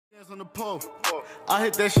On the pole. I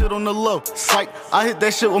hit that shit on the low. Psych, I hit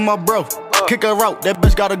that shit with my bro. Kick her out, that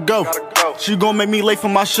bitch gotta go. She gon' make me late for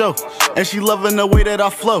my show. And she loving the way that I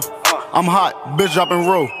flow. I'm hot, bitch drop and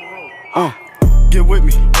roll. Get with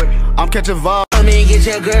me, I'm catching vibes. Come and get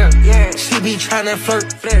your girl, she be tryna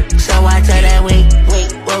flirt. So I tell that wait, whoa,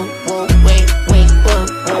 wait, whoa.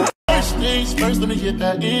 First things first, let me get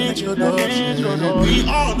that introduction. We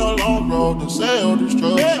on the long road to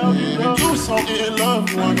self-destruction. You so in love,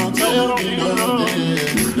 you ain't gon' tell me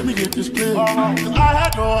nothing. Let me get this clear, cause I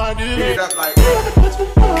had no idea.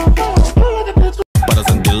 Para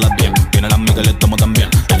sentirla bien, tiene la amiga y le tomo también.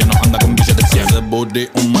 Ella no anda con billetes de 100. Ese booty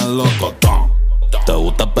un melocotón. Te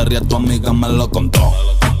gusta perrear, tu amiga me lo contó.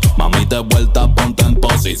 Mami, de vuelta, ponte en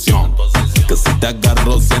posición. Que si te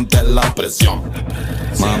agarro, sientes la presión.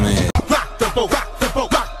 Mami. Rock the boat, rock the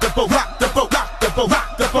boat, rock the boat, rock the boat, rock the boat,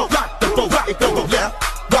 rock the boat, rock the boat, rock the boat, left,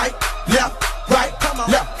 right, left, right,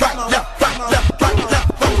 left, right, left, right, left, right, left.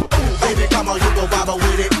 Baby, come on, you go wobble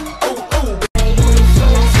with it.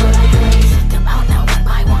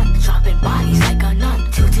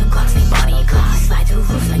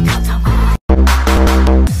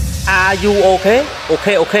 Are you okay?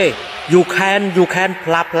 Okay. You can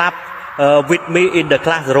plap with me in the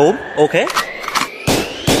classroom. Okay.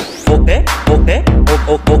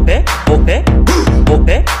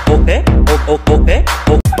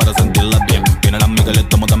 Para sentirla bien, tiene la amiga y le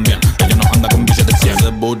tomo también. Ella no anda con billetes de 100. Ese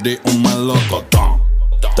booty un melocotón.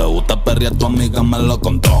 Te gusta perrear, tu amiga me lo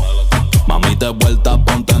contó. Mami, de vuelta,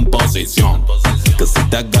 ponte en posición. Que si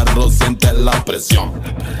te agarro, sientes la presión.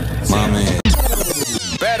 Mami.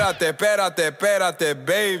 Espérate,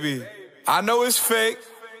 baby. I know it's fake,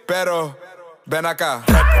 pero ven acá.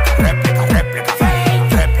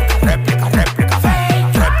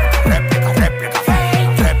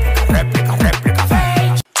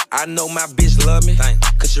 I know my bitch love me,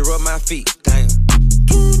 cause she rub my feet, damn.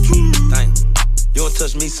 You don't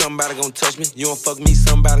touch me, somebody gon' touch me. You don't fuck me,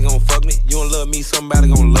 somebody gon' fuck me. You don't love me, somebody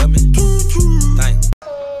gon' love me. Damn.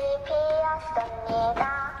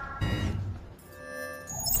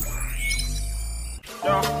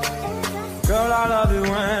 Girl, I love it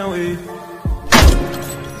when we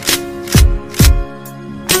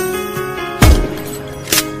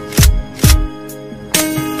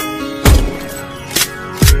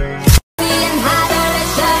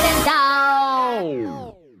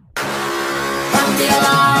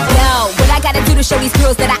to show these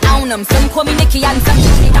girls that I own them. Some call me Nikki and some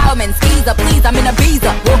teach me Diamond. Skeezer, please, I'm in a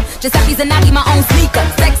visa. Giuseppe's and Nagi, my own sneaker.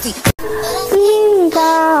 Sexy. Think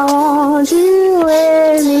I want you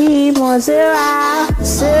anymore. Sarah,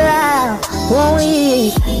 won't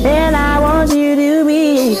we? And I want you to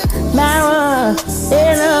be my one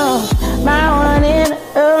and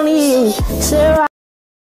only. Sarah.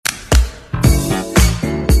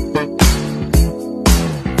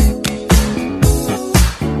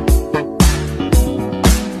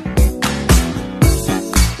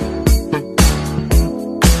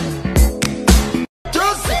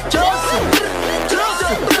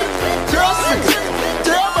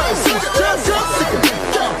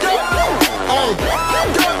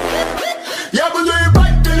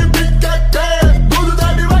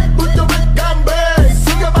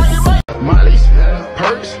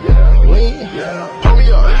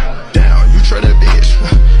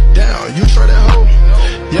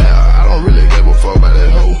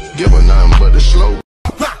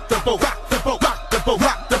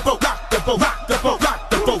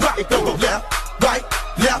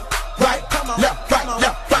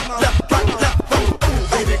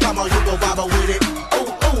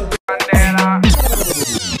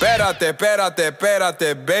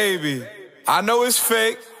 Espérate, baby. I know it's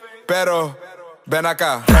fake, pero ven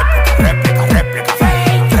acá.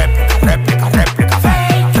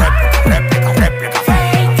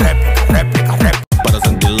 Para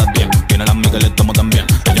sentirla bien, tiene la amiga y le tomo también.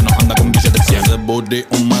 Ella no anda con billetes de 100. Ese booty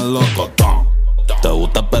un melocotón. Te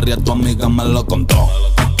gusta perrear, tu amiga me lo contó.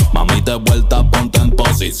 Mami, de vuelta, ponte en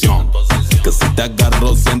posición. Que si te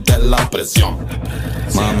agarro, sientes la presión.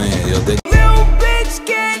 Mami, yo te... Little bitch,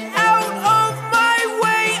 get out of my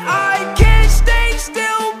way. I can't stay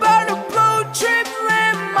still, about to blow trip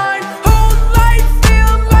landmine. Whole life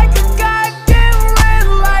feel like a goddamn red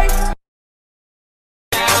light.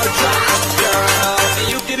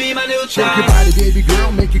 You can be my new child. Shake your body, baby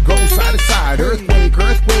girl, make it go side to side.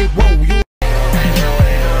 Earthquake, whoa, you.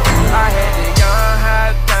 I had the young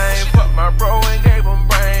hot thing, fuck my bro and gave him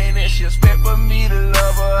brain. And she expect for me to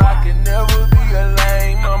love her, I can never be a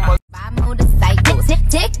lame. I'm a 5 motorcycles,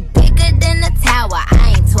 tick bigger than a tower.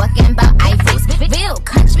 I ain't talking about Eiffels. Real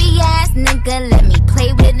country ass nigga, let me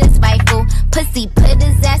play with his rifle. Pussy put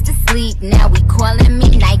his ass to sleep. Now we calling me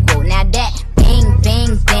Nyquil. Now that bang,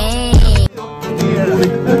 bang, bang.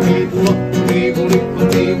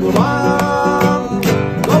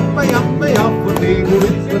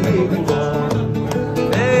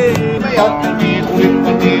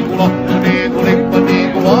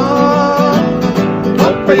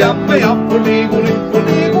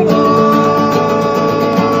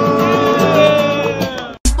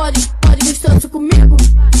 Pode misturar comigo,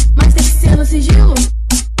 mas tem que ser no sigilo.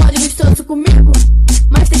 Pode misturar comigo,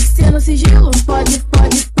 mas tem que ser no sigilo. Pode.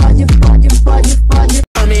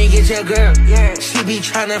 Come and get your girl, she be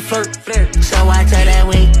tryna flirt, so I tell that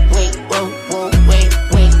wait, whoa.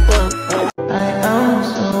 I am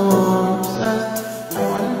so obsessed, I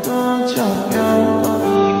want to choke you.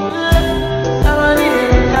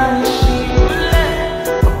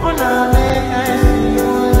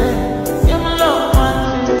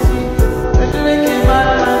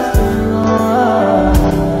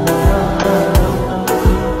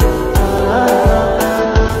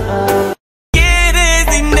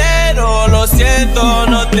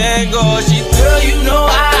 No tengo,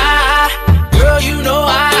 girl, you know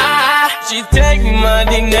I, she take my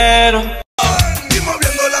dinero. Y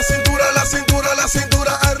moviendo la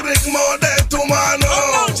cintura al ritmo de tu mano.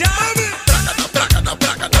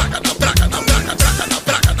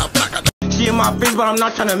 She in my face, but I'm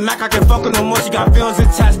not tryna mac. I can fuck her no more. She got feelings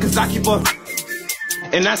attached, cause I keep her.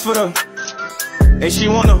 And that's for the. And she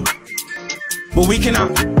wanna. But we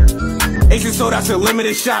cannot. Aces, so that's a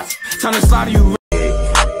limited shots. Time to slide to you.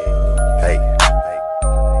 Hey.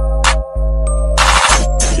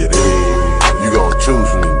 Get in. You gon'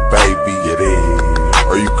 choose me, baby. Get in.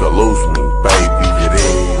 Or you could lose me, baby. Get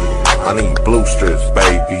in. I need blue strips,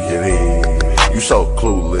 baby. Get in. You so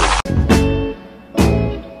clueless.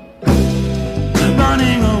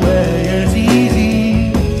 Running away is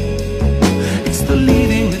easy. It's the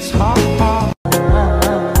leaving that's hard.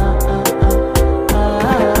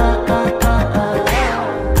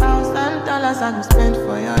 $1,000 I go spend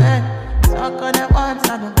for your head. Talk on it once,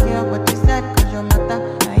 I don't care what you said, cause your matter.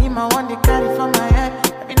 Now him I want to carry from my head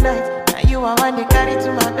every night. Now you I want to carry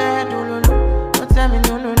to my bed. Oh, no, no. Don't tell me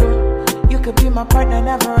no. You could be my partner,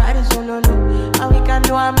 never riding solo. And we can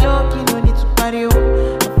do I'm lucky, no need to party. I'm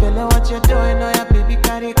feeling what you're doing, oh yeah, baby,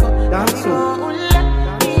 carry go. That's so.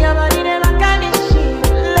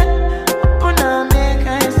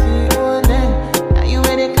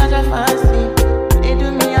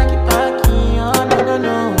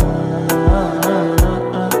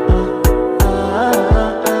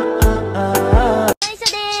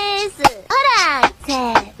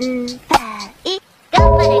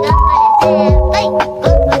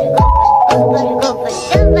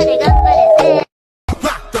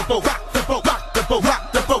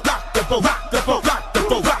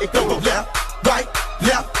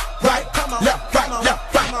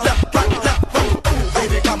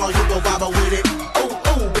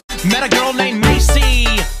 Met a girl named Macy.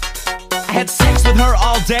 I had sex with her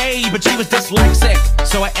all day, but she was dyslexic,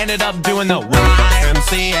 so I ended up doing the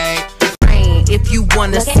YMCA. If you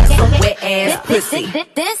wanna see some wet ass pussy.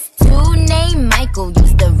 This dude named Michael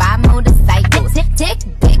used to ride motorcycles. Tick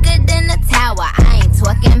bigger than a tower. I ain't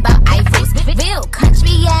talking about Eiffels. Real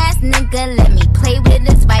country ass nigga, let me play with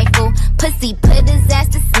his rifle. Pussy put his ass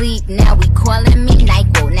to sleep. Now we calling me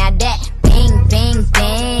Nyquil. Now that bang bang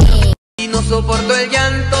bang. Y no soporto el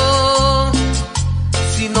llanto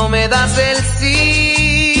si no me das el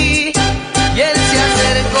sí. Y él se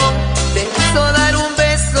acercó, te quiso dar un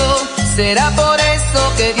beso. Será por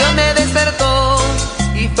eso que Dios me despertó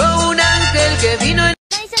y fue un ángel que vino en...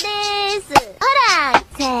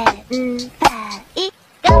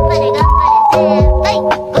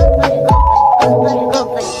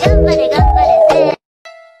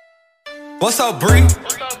 What's up, Bree?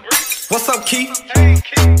 What's up, Keith?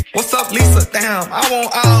 What's up, Lisa? Damn, I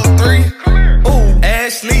want all three. Ooh,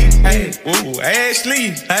 Ashley, hey, ooh,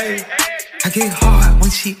 Ashley, hey. I get hard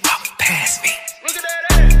when she walk past me.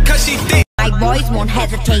 Cause she thick. My boys won't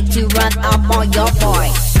hesitate to run up on your boy.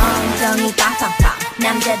 엉덩이 빵빵빵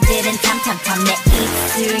남자들은 탐탐탐 내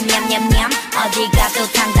입술 냠냠냠 어디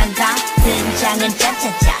가도 탕탕탕 등장은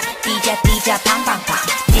짠짠짠 삐자 팡팡팡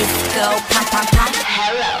디스코 팡팡팡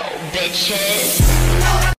Hello bitches.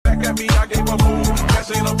 Back at me, I gave a move. That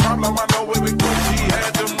ain't a problem, I know where we go. She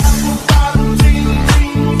had to move.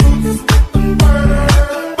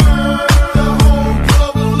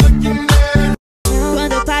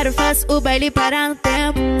 Quando eu paro, faço o baile parar no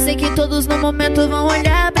tempo. Sei que todos no momento vão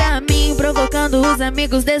olhar pra mim. assim, provocando os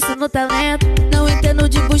amigos, desço no talento. Não entendo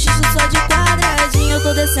de buchicho, só de quadradinho. Eu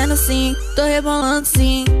tô descendo sim, tô rebolando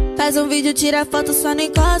sim. Faz um vídeo, tira foto, só não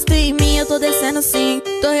encosta em mim. Eu tô descendo sim,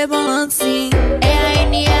 tô rebolando sim. É a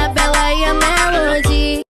N, a Bela e a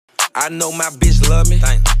Melody. I know my bitch love me,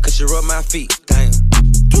 cause she rub my feet. Damn.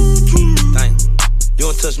 You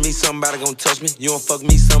don't touch me, somebody gon' touch me. You don't fuck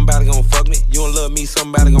me, somebody gon' fuck me. You don't love me,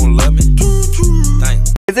 somebody gon' love me.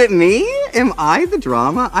 Is it me? Am I the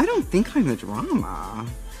drama? I don't think I'm the drama.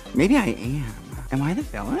 Maybe I am. Am I the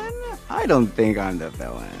villain? I don't think I'm the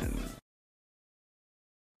villain.